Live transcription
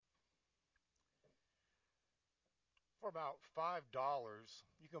For about $5,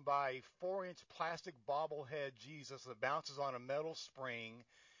 you can buy a 4-inch plastic bobblehead Jesus that bounces on a metal spring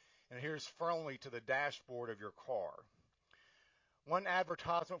and adheres firmly to the dashboard of your car. One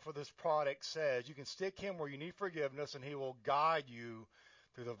advertisement for this product says you can stick him where you need forgiveness and he will guide you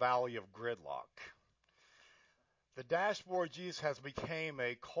through the valley of gridlock. The dashboard Jesus has become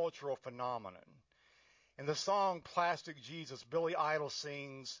a cultural phenomenon. In the song Plastic Jesus, Billy Idol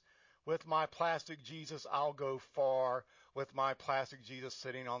sings, "With my plastic Jesus, I'll go far, with my plastic Jesus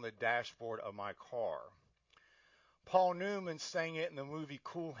sitting on the dashboard of my car." Paul Newman sang it in the movie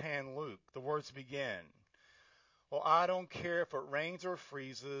Cool Hand Luke. The words begin, "Well, I don't care if it rains or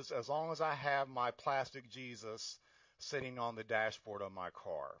freezes, as long as I have my plastic Jesus sitting on the dashboard of my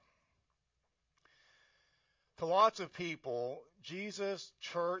car." To lots of people, Jesus,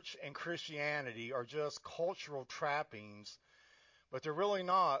 church, and Christianity are just cultural trappings, but they're really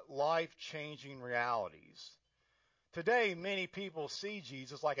not life-changing realities. Today, many people see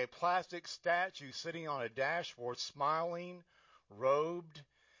Jesus like a plastic statue sitting on a dashboard, smiling, robed,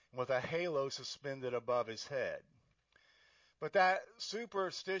 and with a halo suspended above his head. But that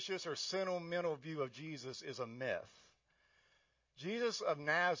superstitious or sentimental view of Jesus is a myth. Jesus of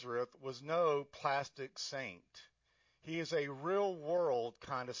Nazareth was no plastic saint. He is a real-world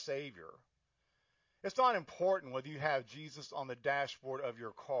kind of Savior. It's not important whether you have Jesus on the dashboard of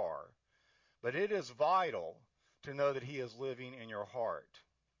your car, but it is vital to know that he is living in your heart.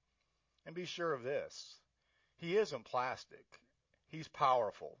 And be sure of this. He isn't plastic. He's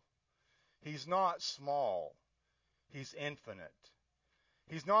powerful. He's not small. He's infinite.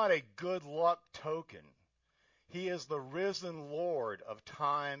 He's not a good luck token. He is the risen Lord of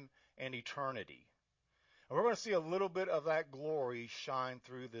time and eternity. And we're going to see a little bit of that glory shine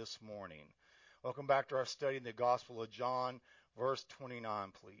through this morning. Welcome back to our study in the Gospel of John, verse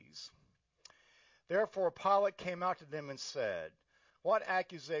 29, please. Therefore Pilate came out to them and said, "What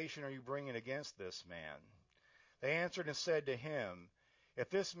accusation are you bringing against this man?" They answered and said to him,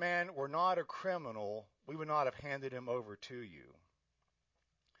 "If this man were not a criminal, we would not have handed him over to you."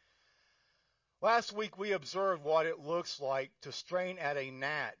 Last week we observed what it looks like to strain at a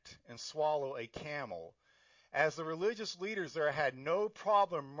gnat and swallow a camel, as the religious leaders there had no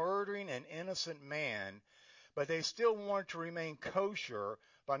problem murdering an innocent man, but they still wanted to remain kosher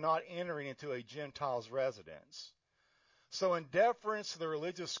by not entering into a Gentile's residence. So in deference to the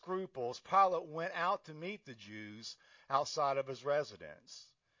religious scruples, Pilate went out to meet the Jews outside of his residence.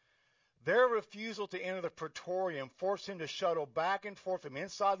 Their refusal to enter the praetorium forced him to shuttle back and forth from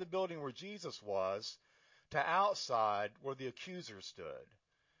inside the building where Jesus was to outside where the accusers stood.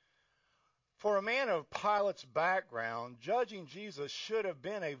 For a man of Pilate's background, judging Jesus should have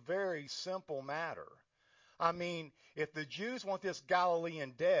been a very simple matter. I mean, if the Jews want this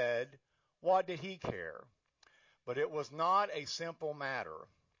Galilean dead, what did he care? But it was not a simple matter.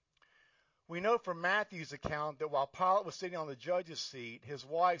 We know from Matthew's account that while Pilate was sitting on the judge's seat, his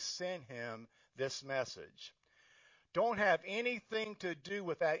wife sent him this message: "Don't have anything to do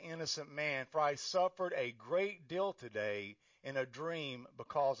with that innocent man, for I suffered a great deal today in a dream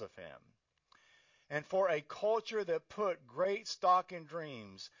because of him." And for a culture that put great stock in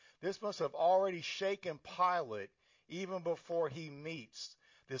dreams, this must have already shaken Pilate even before he meets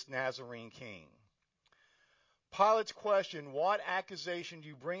this Nazarene king. Pilate's question, "What accusation do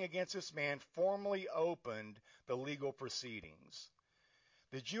you bring against this man?" formally opened the legal proceedings.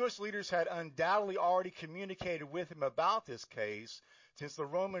 The Jewish leaders had undoubtedly already communicated with him about this case since the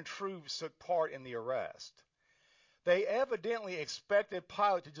Roman troops took part in the arrest. They evidently expected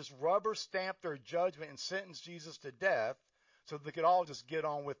Pilate to just rubber stamp their judgment and sentence Jesus to death so they could all just get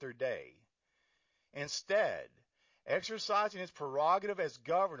on with their day. Instead, exercising his prerogative as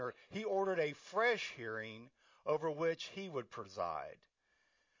governor, he ordered a fresh hearing over which he would preside.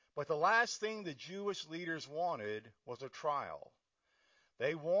 But the last thing the Jewish leaders wanted was a trial.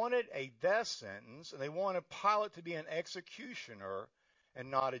 They wanted a death sentence, and they wanted Pilate to be an executioner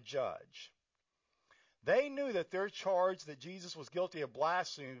and not a judge. They knew that their charge that Jesus was guilty of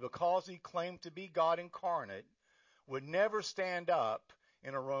blasphemy because he claimed to be God incarnate would never stand up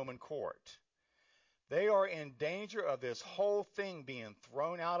in a Roman court. They are in danger of this whole thing being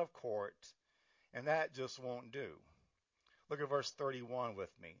thrown out of court, and that just won't do. Look at verse 31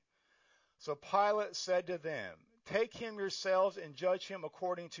 with me. So Pilate said to them, "Take him yourselves and judge him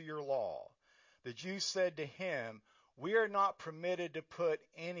according to your law." The Jews said to him, "We are not permitted to put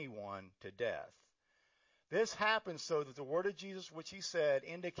anyone to death." This happened so that the word of Jesus, which he said,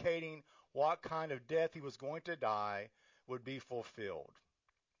 indicating what kind of death he was going to die, would be fulfilled.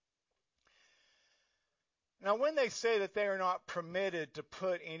 Now, when they say that they are not permitted to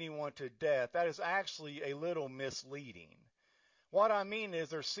put anyone to death, that is actually a little misleading. What I mean is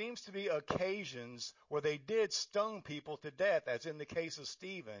there seems to be occasions where they did stone people to death, as in the case of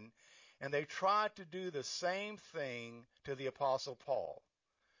Stephen, and they tried to do the same thing to the Apostle Paul.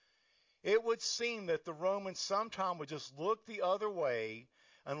 It would seem that the Romans sometime would just look the other way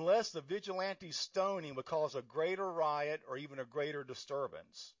unless the vigilante stoning would cause a greater riot or even a greater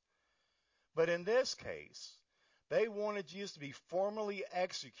disturbance. But in this case, they wanted Jesus to be formally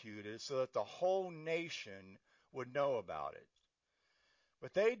executed so that the whole nation would know about it.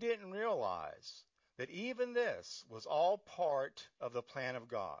 But they didn't realize that even this was all part of the plan of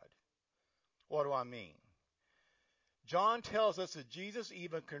God. What do I mean? John tells us that Jesus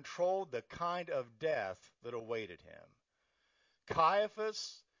even controlled the kind of death that awaited him.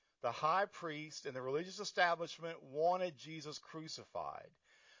 Caiaphas, the high priest, and the religious establishment wanted Jesus crucified.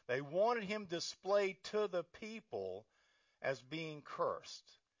 They wanted him displayed to the people as being cursed.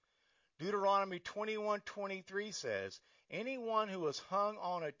 Deuteronomy 21:23 says, anyone who is hung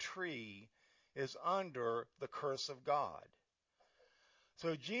on a tree is under the curse of God.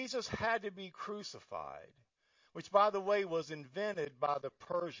 So Jesus had to be crucified, which, by the way, was invented by the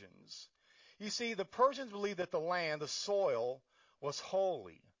Persians. You see, the Persians believed that the land, the soil, was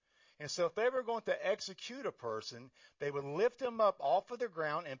holy. And so if they were going to execute a person, they would lift him up off of the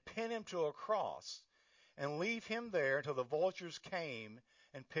ground and pin him to a cross and leave him there until the vultures came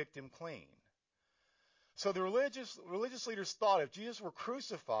and picked him clean. So the religious leaders thought if Jesus were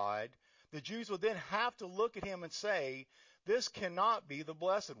crucified, the Jews would then have to look at him and say, this cannot be the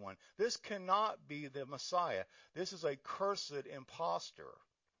Blessed One. This cannot be the Messiah. This is a cursed impostor.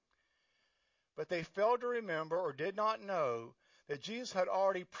 But they failed to remember or did not know that Jesus had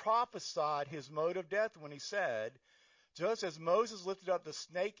already prophesied his mode of death when he said, just as Moses lifted up the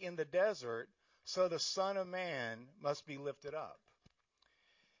snake in the desert, so the Son of Man must be lifted up.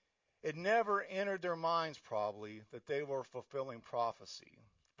 It never entered their minds, probably, that they were fulfilling prophecy.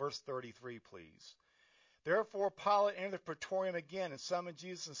 Verse 33, please. Therefore Pilate entered the praetorium again and summoned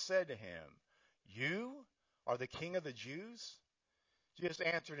Jesus and said to him, you are the king of the Jews? Jesus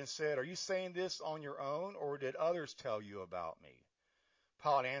answered and said, are you saying this on your own, or did others tell you about me?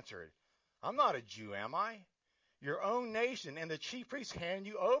 Pilate answered, I'm not a Jew, am I? Your own nation and the chief priests handed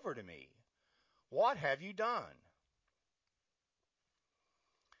you over to me. What have you done?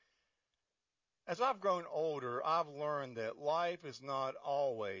 As I've grown older, I've learned that life is not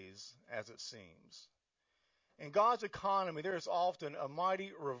always as it seems. In God's economy, there is often a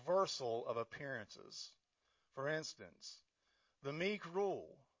mighty reversal of appearances. For instance, the meek rule,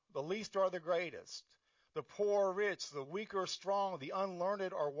 the least are the greatest, the poor are rich, the weak are strong, the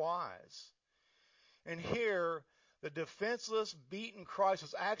unlearned are wise. And here, the defenseless, beaten Christ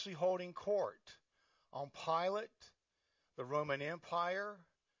was actually holding court on Pilate, the Roman Empire,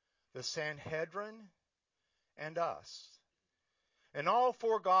 the Sanhedrin, and us. In all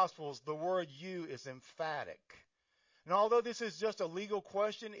four Gospels, the word you is emphatic. And although this is just a legal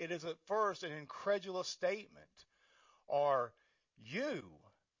question, it is at first an incredulous statement. Are you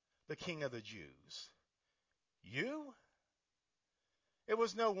the King of the Jews? You? It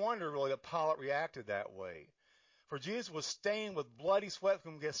was no wonder, really, that Pilate reacted that way. For Jesus was stained with bloody sweat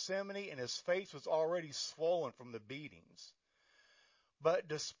from Gethsemane, and his face was already swollen from the beatings. But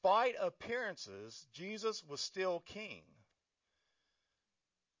despite appearances, Jesus was still king.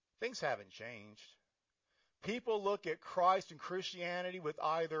 Things haven't changed. People look at Christ and Christianity with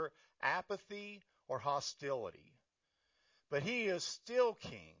either apathy or hostility. But he is still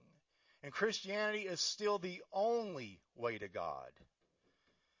king, and Christianity is still the only way to God.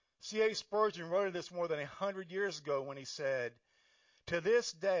 C.A. Spurgeon wrote this more than 100 years ago when he said, to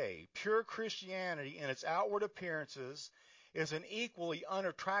this day, pure Christianity in its outward appearances is an equally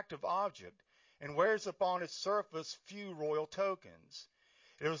unattractive object and wears upon its surface few royal tokens.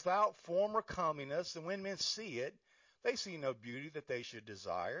 It is without form or comeliness, and when men see it, they see no beauty that they should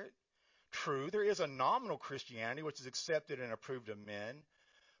desire it. True, there is a nominal Christianity which is accepted and approved of men,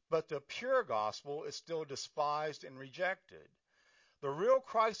 but the pure gospel is still despised and rejected. The real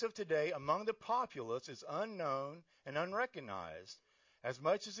Christ of today among the populace is unknown and unrecognized, as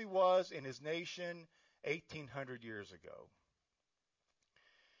much as he was in his nation 1,800 years ago.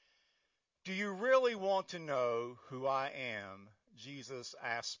 Do you really want to know who I am? Jesus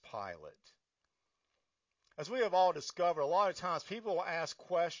asked Pilate. As we have all discovered, a lot of times people will ask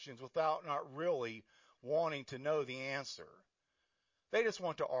questions without not really wanting to know the answer. They just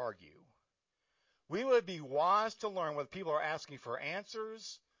want to argue. We would be wise to learn whether people are asking for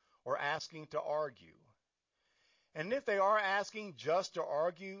answers or asking to argue. And if they are asking just to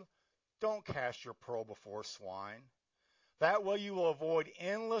argue, Don't cast your pearl before swine. That way you will avoid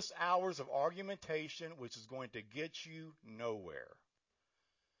endless hours of argumentation, which is going to get you nowhere.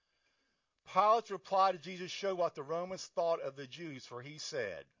 Pilate's reply to Jesus showed what the Romans thought of the Jews, for he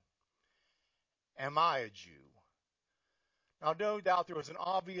said, "Am I a Jew?" Now, no doubt there was an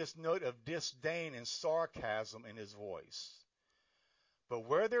obvious note of disdain and sarcasm in his voice. But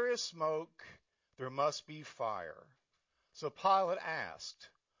where there is smoke, there must be fire. So Pilate asked,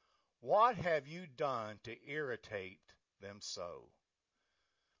 "What have you done to irritate them so?"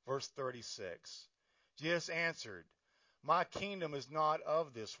 Verse 36, Jesus answered, "My kingdom is not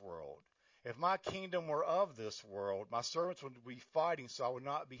of this world. If my kingdom were of this world, my servants would be fighting so I would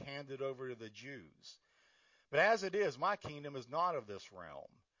not be handed over to the Jews. But as it is, my kingdom is not of this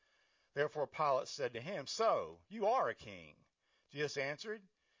realm." Therefore Pilate said to him, "So, you are a king." Jesus answered,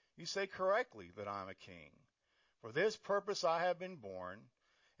 "You say correctly that I am a king. For this purpose I have been born,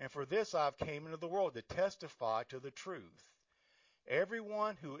 and for this I have came into the world, to testify to the truth.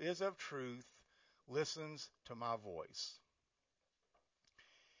 Everyone who is of truth listens to my voice."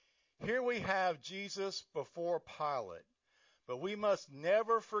 Here we have Jesus before Pilate, but we must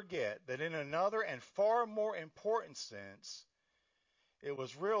never forget that in another and far more important sense, it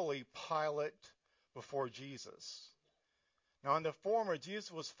was really Pilate before Jesus. Now, in the former,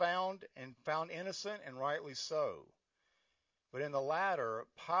 Jesus was found innocent, and rightly so. But in the latter,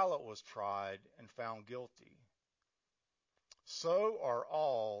 Pilate was tried and found guilty. So are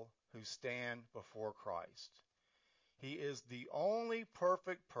all who stand before Christ. He is the only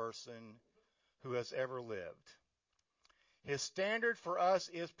perfect person who has ever lived. His standard for us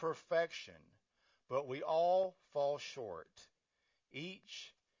is perfection, but we all fall short,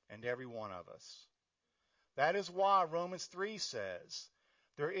 each and every one of us. That is why Romans 3 says,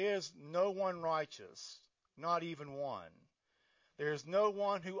 "There is no one righteous, not even one. There is no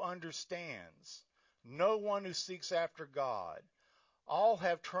one who understands, no one who seeks after God. All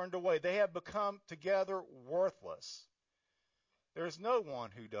have turned away. They have become together worthless. There is no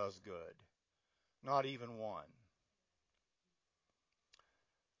one who does good, not even one."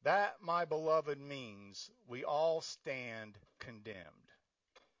 That, my beloved, means we all stand condemned.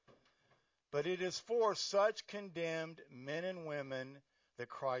 But it is for such condemned men and women that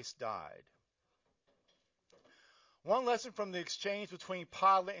Christ died. One lesson from the exchange between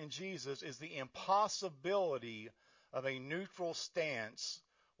Pilate and Jesus is the impossibility of a neutral stance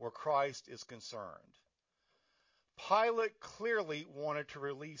where Christ is concerned. Pilate clearly wanted to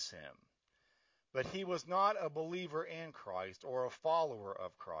release him, but he was not a believer in Christ or a follower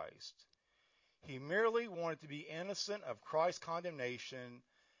of Christ. He merely wanted to be innocent of Christ's condemnation,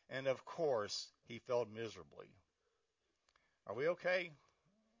 and of course, he failed miserably. Are we okay?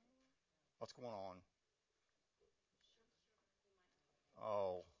 What's going on?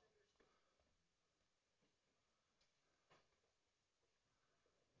 Oh,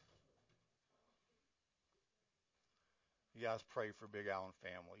 you guys pray for Big Al and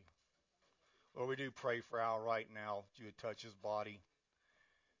family. Lord, we do pray for Al right now. You would touch his body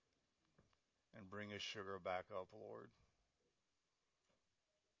and bring his sugar back up, Lord.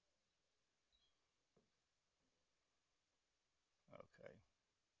 Okay.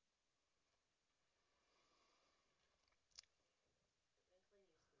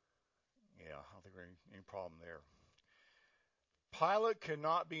 Yeah, I don't think there's any problem there. Pilate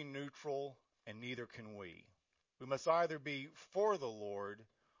cannot be neutral, and neither can we. We must either be for the Lord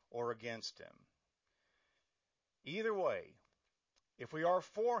or against him. Either way, if we are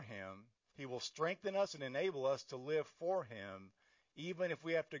for him, he will strengthen us and enable us to live for him, even if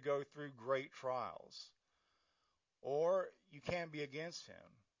we have to go through great trials. Or you can be against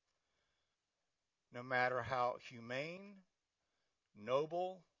him, no matter how humane,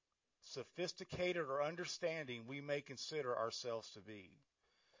 noble, sophisticated, or understanding we may consider ourselves to be.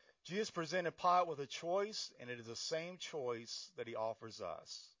 Jesus presented Pilate with a choice, and it is the same choice that he offers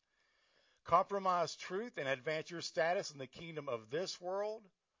us. Compromise truth and advance your status in the kingdom of this world,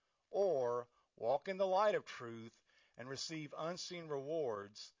 or walk in the light of truth and receive unseen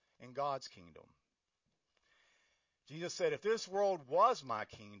rewards in God's kingdom. Jesus said, "If this world was my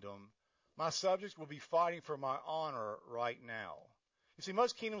kingdom, my subjects would be fighting for my honor right now." You see,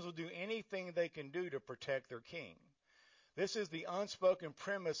 most kingdoms will do anything they can do to protect their king. This is the unspoken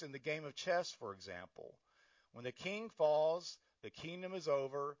premise in the game of chess, for example. When the king falls, the kingdom is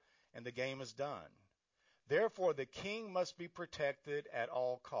over and the game is done. Therefore, the king must be protected at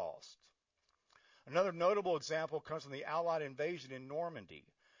all cost. Another notable example comes from the Allied invasion in Normandy.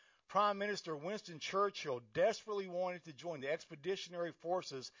 Prime Minister Winston Churchill desperately wanted to join the expeditionary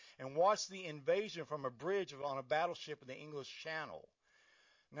forces and watch the invasion from a bridge on a battleship in the English Channel.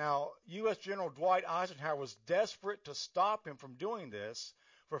 Now, U.S. General Dwight Eisenhower was desperate to stop him from doing this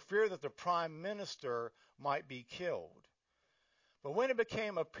for fear that the prime minister might be killed. But when it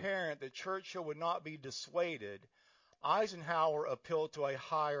became apparent that Churchill would not be dissuaded, Eisenhower appealed to a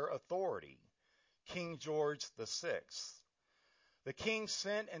higher authority, King George VI. The king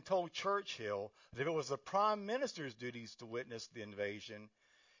sent and told Churchill that if it was the prime minister's duties to witness the invasion,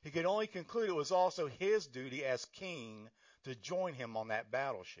 he could only conclude it was also his duty as king to join him on that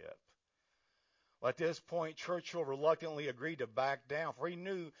battleship. Well, at this point, Churchill reluctantly agreed to back down, for he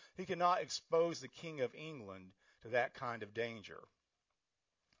knew he could not expose the King of England to that kind of danger.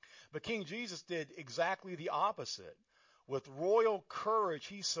 But King Jesus did exactly the opposite. With royal courage,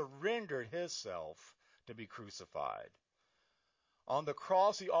 he surrendered himself to be crucified. On the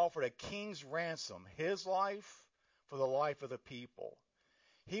cross, he offered a king's ransom, his life for the life of the people.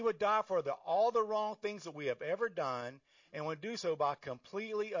 He would die for all the wrong things that we have ever done, and would do so by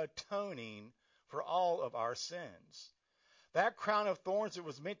completely atoning for all of our sins. That crown of thorns that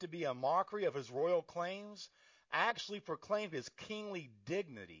was meant to be a mockery of his royal claims actually proclaimed his kingly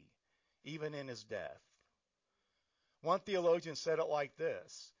dignity, even in his death. One theologian said it like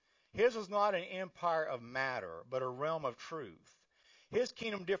this: his was not an empire of matter, but a realm of truth. His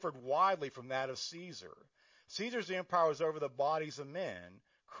kingdom differed widely from that of Caesar. Caesar's empire was over the bodies of men,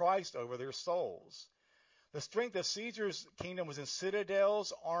 Christ over their souls. The strength of Caesar's kingdom was in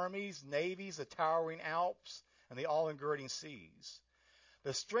citadels, armies, navies, the towering Alps, and the all-engirding seas.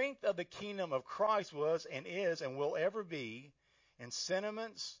 The strength of the kingdom of Christ was and is and will ever be in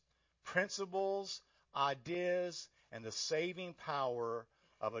sentiments, principles, ideas, and the saving power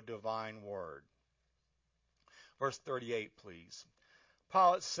of a divine word. Verse 38, please.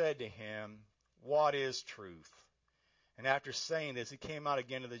 Pilate said to him, "What is truth?" And after saying this, he came out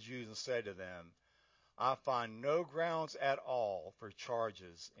again to the Jews and said to them, "I find no grounds at all for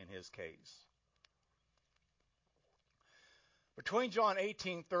charges in his case." Between John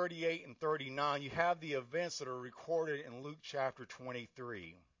 18:38 and 39, you have the events that are recorded in Luke chapter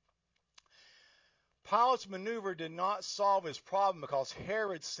 23. Pilate's maneuver did not solve his problem because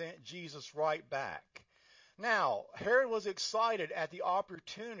Herod sent Jesus right back. Now, Herod was excited at the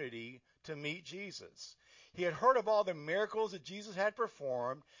opportunity to meet Jesus. He had heard of all the miracles that Jesus had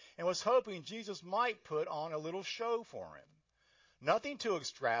performed and was hoping Jesus might put on a little show for him. Nothing too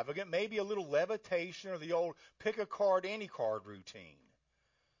extravagant, maybe a little levitation or the old pick a card, any card routine.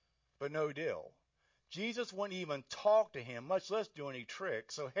 But no deal. Jesus wouldn't even talk to him, much less do any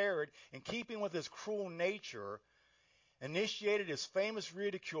tricks. So Herod, in keeping with his cruel nature, initiated his famous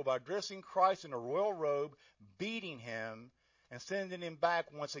ridicule by dressing Christ in a royal robe, beating him, and sending him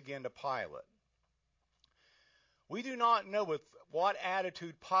back once again to Pilate. We do not know with what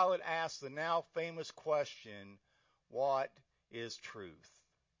attitude Pilate asked the now famous question, "What is truth?"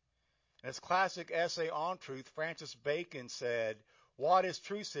 In his classic essay on truth, Francis Bacon said, "What is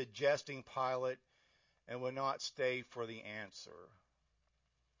truth?" said jesting Pilate, and would not stay for the answer.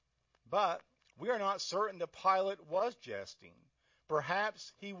 But we are not certain that Pilate was jesting.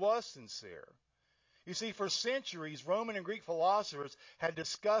 Perhaps he was sincere. You see, for centuries, Roman and Greek philosophers had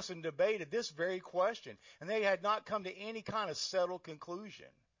discussed and debated this very question, and they had not come to any kind of settled conclusion.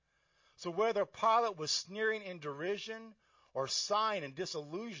 So whether Pilate was sneering in derision or sighing in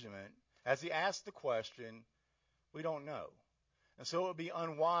disillusionment as he asked the question, we don't know. And so it would be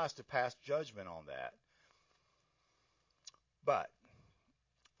unwise to pass judgment on that. But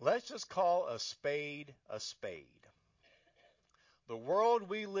let's just call a spade a spade. The world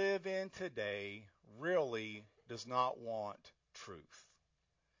we live in today really does not want truth.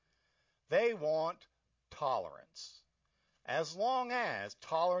 They want tolerance. As long as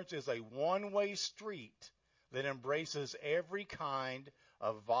tolerance is a one-way street that embraces every kind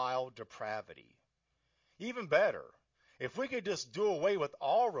of vile depravity. Even better, if we could just do away with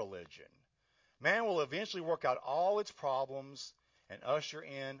all religion, man will eventually work out all its problems and usher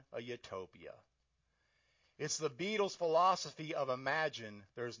in a utopia. It's the Beatles' philosophy of imagine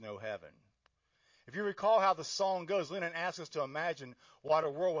there's no heaven. If you recall how the song goes, Lennon asks us to imagine what a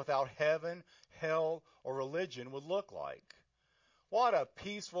world without heaven, hell, or religion would look like. What a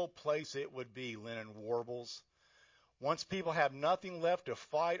peaceful place it would be, Lennon warbles, once people have nothing left to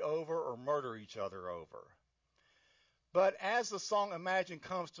fight over or murder each other over. But as the song Imagine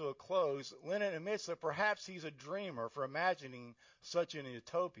comes to a close, Lennon admits that perhaps he's a dreamer for imagining such an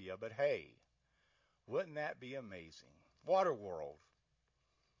utopia. But hey, wouldn't that be amazing? What a world.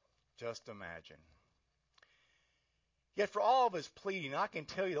 Just imagine. Yet for all of his pleading, I can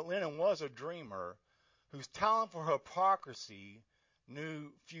tell you that Lennon was a dreamer whose talent for hypocrisy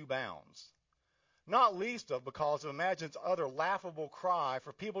knew few bounds. not least of because it imagines other laughable cry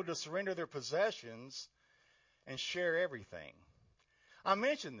for people to surrender their possessions and share everything. I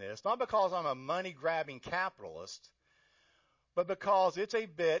mention this not because I'm a money-grabbing capitalist, but because it's a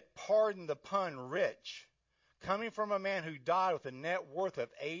bit, pardon the pun, rich, coming from a man who died with a net worth of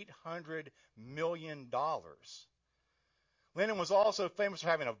 $800 million. Lennon was also famous for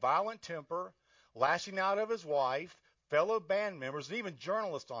having a violent temper, lashing out at his wife, fellow band members, and even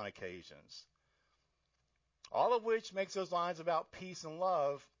journalists on occasions. All of which makes those lines about peace and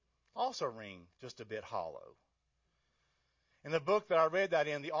love also ring just a bit hollow. In the book that I read that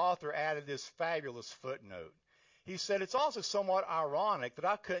in, the author added this fabulous footnote. He said, it's also somewhat ironic that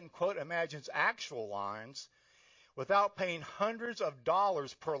I couldn't quote Imagine's actual lines without paying hundreds of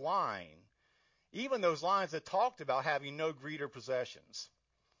dollars per line, even those lines that talked about having no greed or possessions.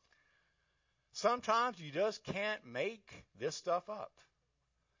 Sometimes you just can't make this stuff up.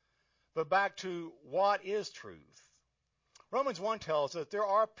 But back to what is truth. Romans 1 tells us that there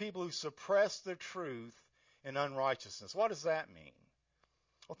are people who suppress the truth in unrighteousness. What does that mean?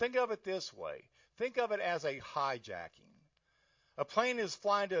 Well, think of it this way. Think of it as a hijacking. A plane is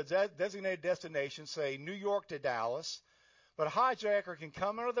flying to a designated destination, say New York to Dallas, but a hijacker can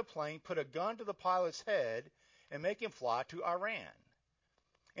come out of the plane, put a gun to the pilot's head, and make him fly to Iran.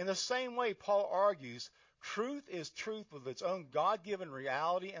 In the same way, Paul argues, truth is truth with its own God-given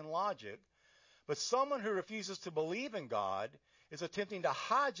reality and logic, but someone who refuses to believe in God is attempting to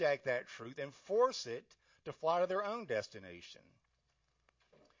hijack that truth and force it to fly to their own destination.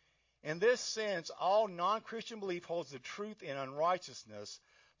 In this sense, all non-Christian belief holds the truth in unrighteousness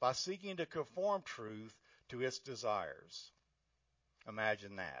by seeking to conform truth to its desires.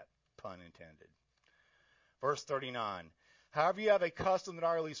 Imagine that, pun intended. Verse 39, however you have a custom that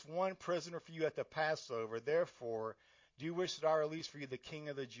I release one prisoner for you at the Passover, therefore do you wish that I release for you the king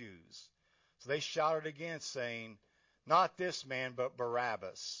of the Jews? So they shouted again, saying, not this man, but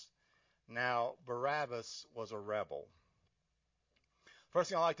Barabbas. Now, Barabbas was a rebel. First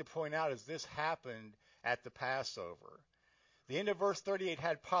thing I'd like to point out is this happened at the Passover. The end of verse 38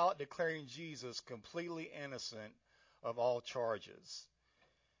 had Pilate declaring Jesus completely innocent of all charges.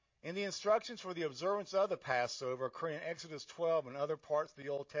 In the instructions for the observance of the Passover, occurring in Exodus 12 and other parts of the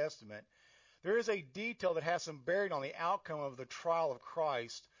Old Testament, there is a detail that has some bearing on the outcome of the trial of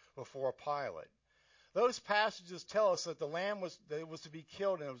Christ before Pilate. Those passages tell us that the lamb that was to be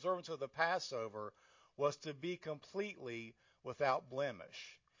killed in observance of the Passover was to be completely without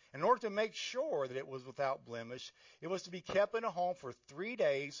blemish. In order to make sure that it was without blemish, it was to be kept in a home for 3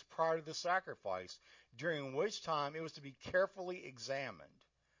 days prior to the sacrifice, during which time it was to be carefully examined.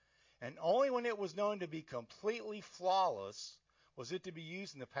 And only when it was known to be completely flawless was it to be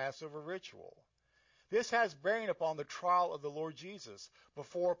used in the Passover ritual. This has bearing upon the trial of the Lord Jesus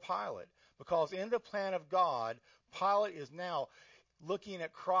before Pilate, because in the plan of God, Pilate is now looking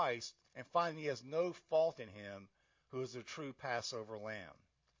at Christ and finding he has no fault in him, who is the true Passover lamb.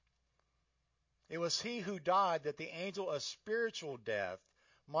 It was he who died that the angel of spiritual death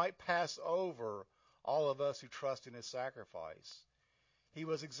might pass over all of us who trust in his sacrifice. He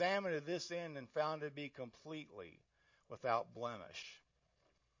was examined to this end and found to be completely without blemish.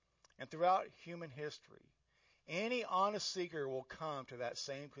 And throughout human history, any honest seeker will come to that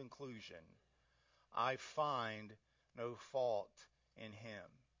same conclusion. I find no fault in him.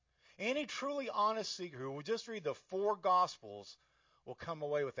 Any truly honest seeker who will just read the 4 Gospels will come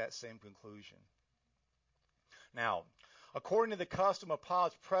away with that same conclusion. Now, according to the custom of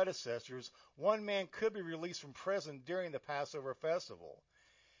Pilate's predecessors, one man could be released from prison during the Passover festival.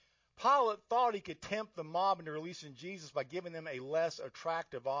 Pilate thought he could tempt the mob into releasing Jesus by giving them a less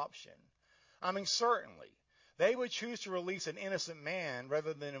attractive option. I mean, certainly, they would choose to release an innocent man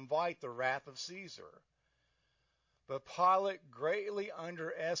rather than invite the wrath of Caesar. But Pilate greatly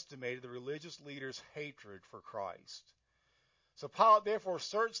underestimated the religious leaders' hatred for Christ. So Pilate therefore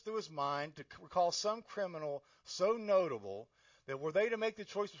searched through his mind to recall some criminal so notable that were they to make the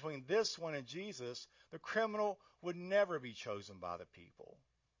choice between this one and Jesus, the criminal would never be chosen by the people.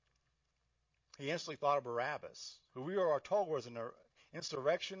 He instantly thought of Barabbas, who we are told was an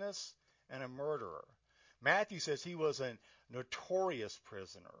insurrectionist and a murderer. Matthew says he was a notorious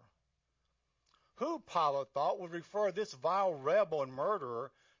prisoner. Who, Pilate thought, would refer this vile rebel and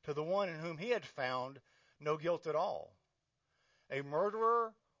murderer to the one in whom he had found no guilt at all? A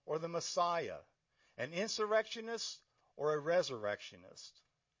murderer or the Messiah? An insurrectionist or a resurrectionist?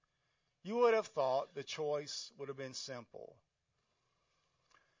 You would have thought the choice would have been simple.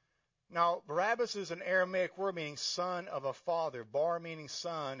 Now, Barabbas is an Aramaic word meaning son of a father, bar meaning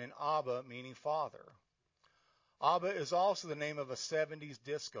son, and Abba meaning father. Abba is also the name of a 70s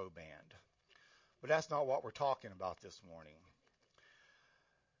disco band. But that's not what we're talking about this morning.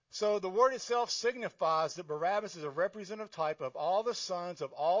 So the word itself signifies that Barabbas is a representative type of all the sons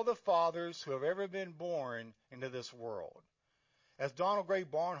of all the fathers who have ever been born into this world. As Donald Gray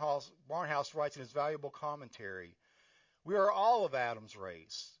Barnhouse writes in his valuable commentary, we are all of Adam's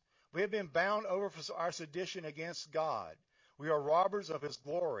race. We have been bound over for our sedition against God. We are robbers of his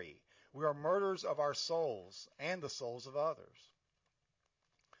glory. We are murderers of our souls and the souls of others.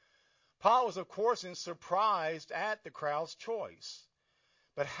 Paul was, of course, surprised at the crowd's choice.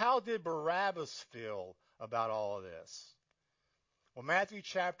 But how did Barabbas feel about all of this? Well, Matthew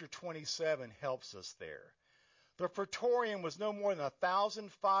chapter 27 helps us there. The Praetorium was no more than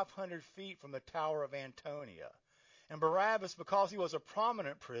 1,500 feet from the Tower of Antonia. And Barabbas, because he was a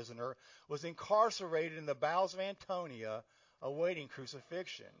prominent prisoner, was incarcerated in the bowels of Antonia, awaiting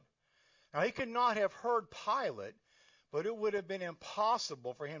crucifixion. Now, he could not have heard Pilate, but it would have been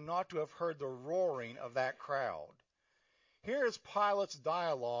impossible for him not to have heard the roaring of that crowd. Here is Pilate's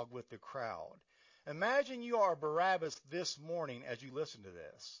dialogue with the crowd. Imagine you are Barabbas this morning as you listen to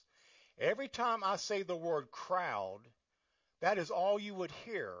this. Every time I say the word crowd, that is all you would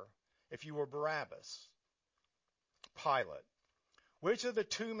hear if you were Barabbas. Pilate, which of the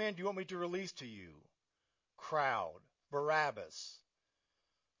two men do you want me to release to you? Crowd, Barabbas.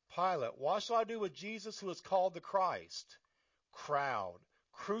 Pilate, what shall I do with Jesus who is called the Christ? Crowd,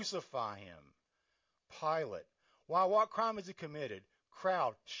 crucify him. Pilate, why, what crime has he committed?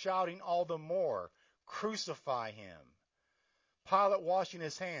 Crowd, shouting all the more, crucify him. Pilate washing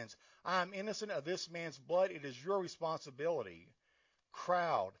his hands, I am innocent of this man's blood, it is your responsibility.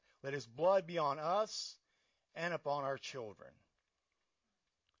 Crowd, let his blood be on us and upon our children.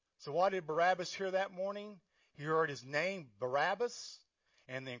 So what did Barabbas hear that morning? He heard his name, Barabbas,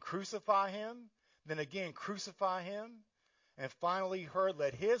 and then crucify him, then again crucify him, and finally heard,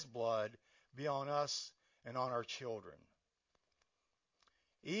 let his blood be on us and on our children.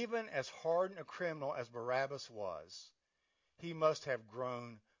 Even as hardened a criminal as Barabbas was, he must have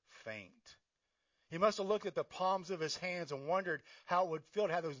grown faint. He must have looked at the palms of his hands and wondered how it would feel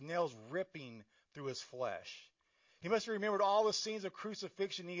to have those nails ripping through his flesh. He must have remembered all the scenes of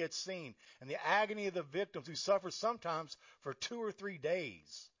crucifixion he had seen and the agony of the victims who suffered sometimes for 2 or 3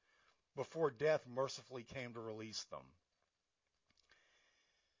 days before death mercifully came to release them.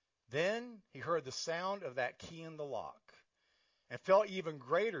 Then he heard the sound of that key in the lock and felt even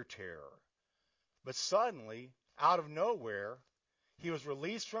greater terror. But suddenly, out of nowhere, he was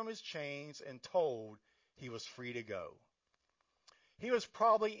released from his chains and told he was free to go. He was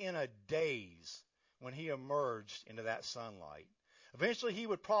probably in a daze when he emerged into that sunlight. Eventually, he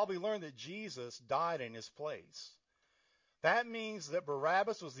would probably learn that Jesus died in his place. That means that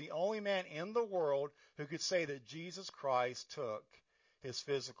Barabbas was the only man in the world who could say that Jesus Christ took his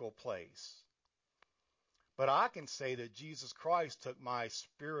physical place. But I can say that Jesus Christ took my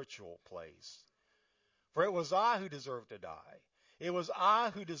spiritual place. For it was I who deserved to die. It was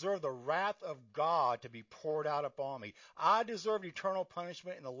I who deserved the wrath of God to be poured out upon me. I deserved eternal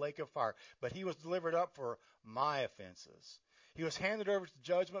punishment in the lake of fire, but he was delivered up for my offenses. He was handed over to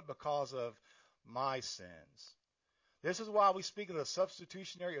judgment because of my sins. This is why we speak of the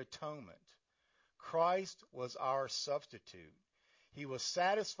substitutionary atonement. Christ was our substitute. He was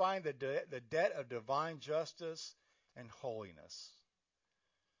satisfying the debt of divine justice and holiness.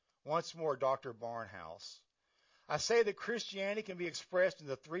 Once more, Dr. Barnhouse. I say that Christianity can be expressed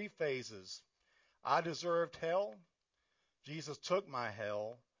into 3 phases. I deserved hell. Jesus took my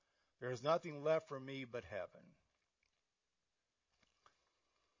hell. There is nothing left for me but heaven.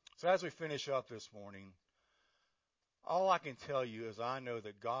 So as we finish up this morning, all I can tell you is I know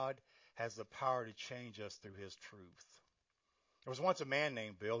that God has the power to change us through his truth. There was once a man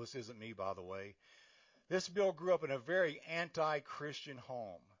named Bill. This isn't me, by the way. This Bill grew up in a very anti-Christian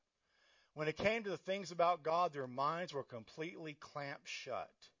home. When it came to the things about God, their minds were completely clamped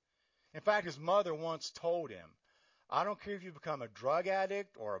shut. In fact, his mother once told him, I don't care if you become a drug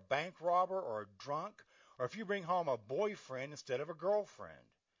addict or a bank robber or a drunk, or if you bring home a boyfriend instead of a girlfriend.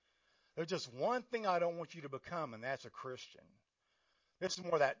 There's just one thing I don't want you to become, and that's a Christian. This is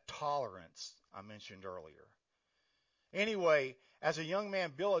more that tolerance I mentioned earlier. Anyway, as a young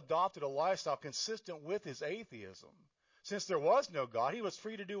man, Bill adopted a lifestyle consistent with his atheism. Since there was no God, he was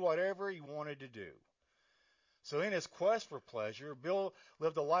free to do whatever he wanted to do. So in his quest for pleasure, Bill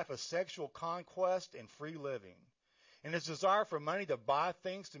lived a life of sexual conquest and free living. In his desire for money to buy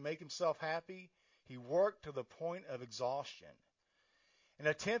things to make himself happy, he worked to the point of exhaustion. In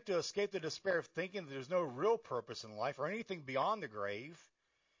an attempt to escape the despair of thinking that there's no real purpose in life or anything beyond the grave,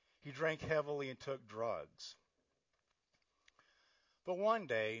 he drank heavily and took drugs. But one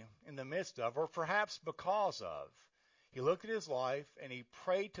day, in the midst of, or perhaps because of, he looked at his life and he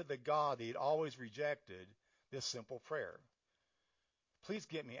prayed to the God that he had always rejected this simple prayer: please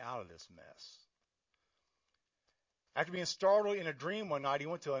get me out of this mess. After being startled in a dream one night, he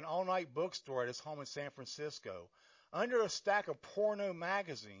went to an all-night bookstore at his home in San Francisco. Under a stack of porno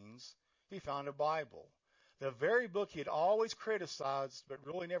magazines, he found a Bible, the very book he had always criticized but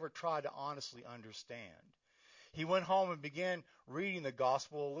really never tried to honestly understand. He went home and began reading the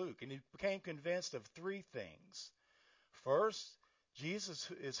Gospel of Luke, and he became convinced of three things. First, Jesus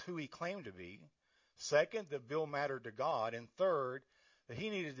is who he claimed to be. Second, that Bill mattered to God. And third, that he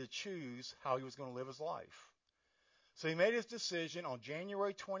needed to choose how he was going to live his life. So he made his decision on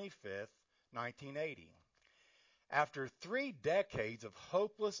January 25th, 1980. After 3 decades of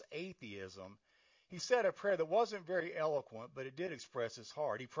hopeless atheism, he said a prayer that wasn't very eloquent, but it did express his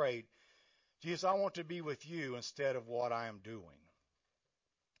heart. He prayed, Jesus, I want to be with you instead of what I am doing.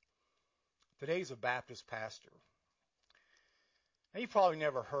 Today he's a Baptist pastor. Now, you probably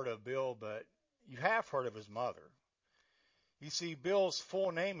never heard of Bill, but you have heard of his mother. You see, Bill's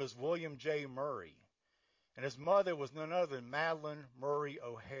full name is William J. Murray, and his mother was none other than Madeline Murray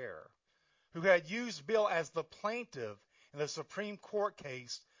O'Hare, who had used Bill as the plaintiff in the Supreme Court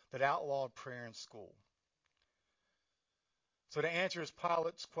case that outlawed prayer in school. So to answer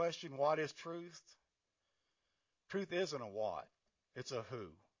Pilate's question, what is truth? Truth isn't a what, it's a who.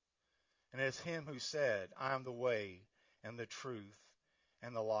 And it's him who said, I am the way and the truth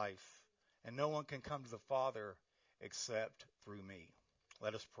and the life, and no one can come to the Father except through me.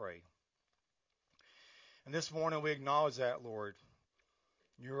 Let us pray. And this morning we acknowledge that, Lord,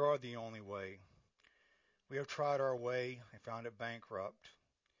 you are the only way. We have tried our way and found it bankrupt.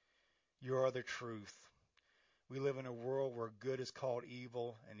 You are the truth. We live in a world where good is called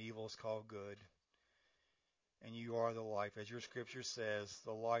evil and evil is called good. And you are the life, as your scripture says,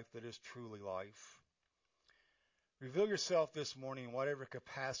 the life that is truly life. Reveal yourself this morning in whatever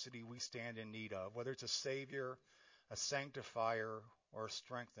capacity we stand in need of, whether it's a Savior, a sanctifier, or a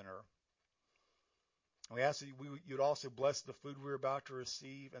strengthener. And we ask that you'd also bless the food we're about to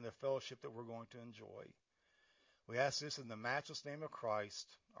receive and the fellowship that we're going to enjoy. We ask this in the matchless name of Christ,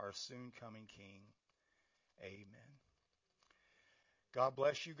 our soon-coming King. Amen. God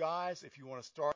bless you guys. If you want to start